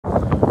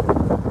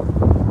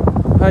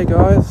Hi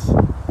guys,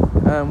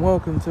 and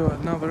welcome to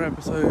another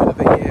episode of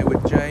A Year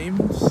with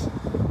James.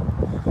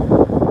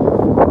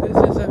 This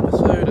is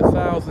episode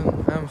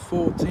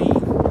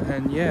 1014,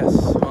 and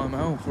yes, I'm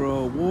out for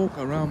a walk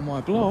around my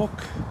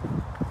block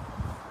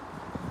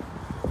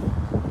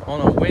on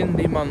a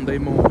windy Monday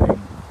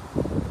morning.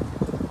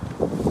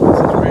 This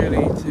is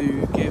really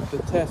to give the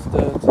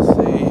tester to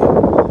see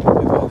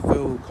if I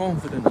feel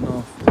confident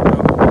enough to go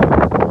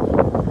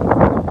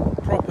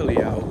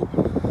properly out.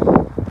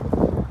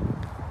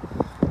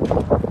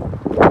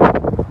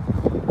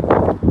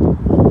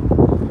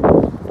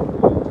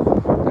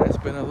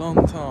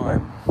 Long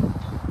time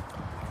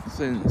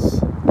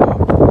since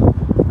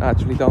I've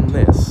actually done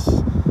this.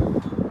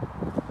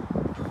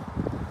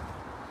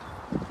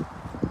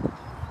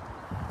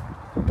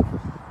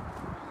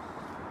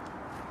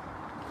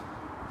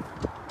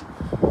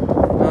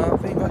 I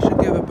think I should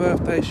give a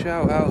birthday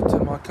shout out to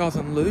my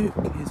cousin Luke.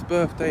 His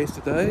birthday's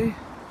today.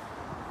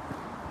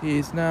 He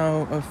is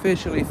now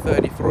officially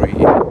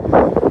 33.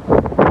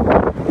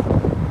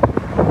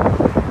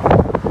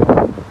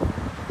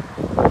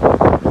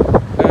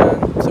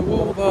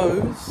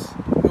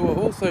 Who are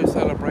also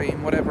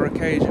celebrating whatever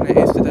occasion it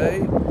is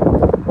today,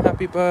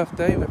 happy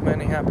birthday with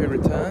many happy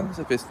returns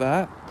if it's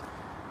that.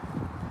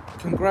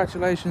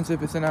 Congratulations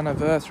if it's an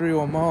anniversary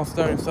or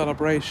milestone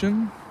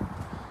celebration.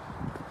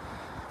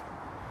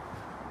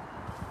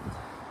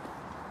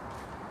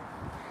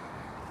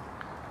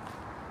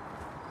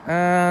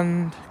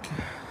 And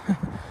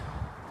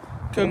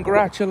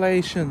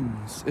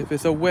congratulations if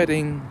it's a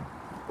wedding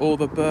or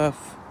the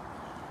birth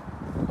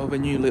of a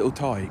new little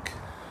tyke.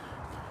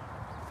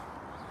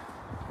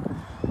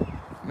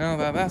 Now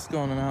that that's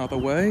gone and out of the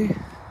way,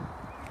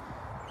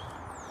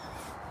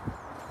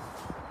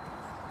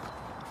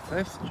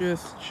 let's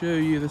just show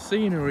you the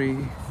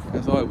scenery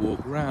as I walk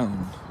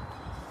round.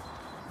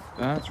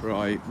 That's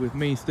right, with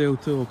me still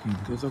talking,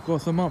 because I've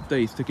got some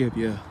updates to give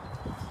you.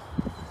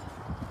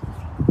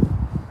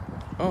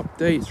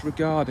 Updates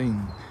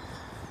regarding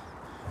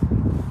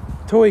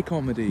Toy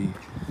Comedy.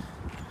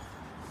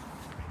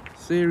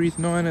 Series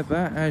 9 of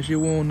that, as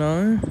you all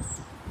know,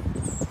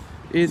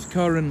 is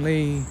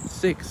currently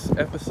 6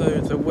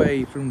 episodes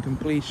away from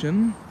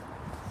completion,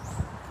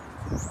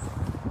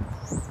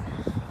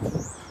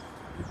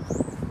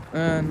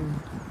 and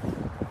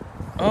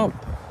up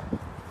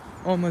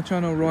on the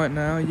channel right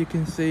now you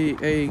can see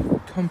a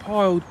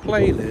compiled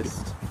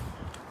playlist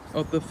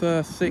of the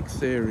first 6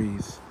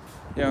 series.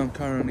 Yeah, I'm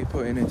currently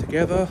putting it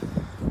together.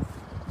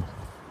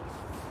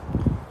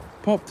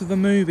 Pop to the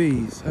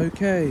movies.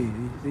 Okay,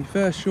 the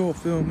first short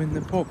film in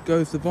the Pop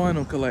Goes the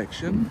Vinyl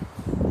collection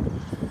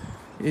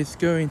is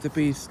going to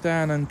be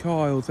Stan and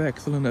Kyle's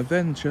Excellent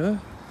Adventure.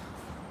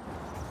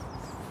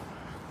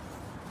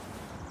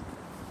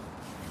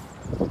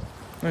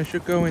 They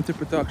should go into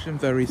production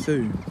very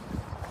soon.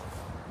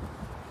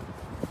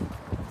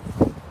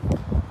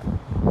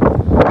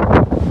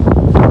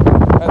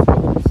 As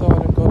for the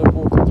Poseidon God of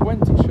Water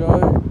 20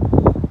 show,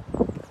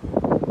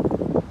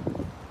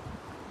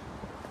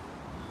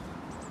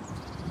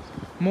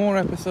 more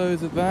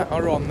episodes of that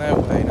are on their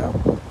way now.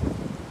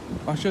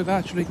 I should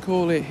actually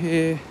call it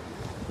here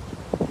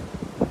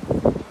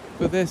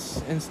for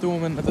this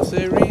installment of the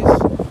series,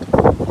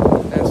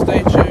 and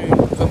stay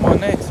tuned for my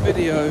next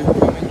video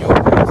coming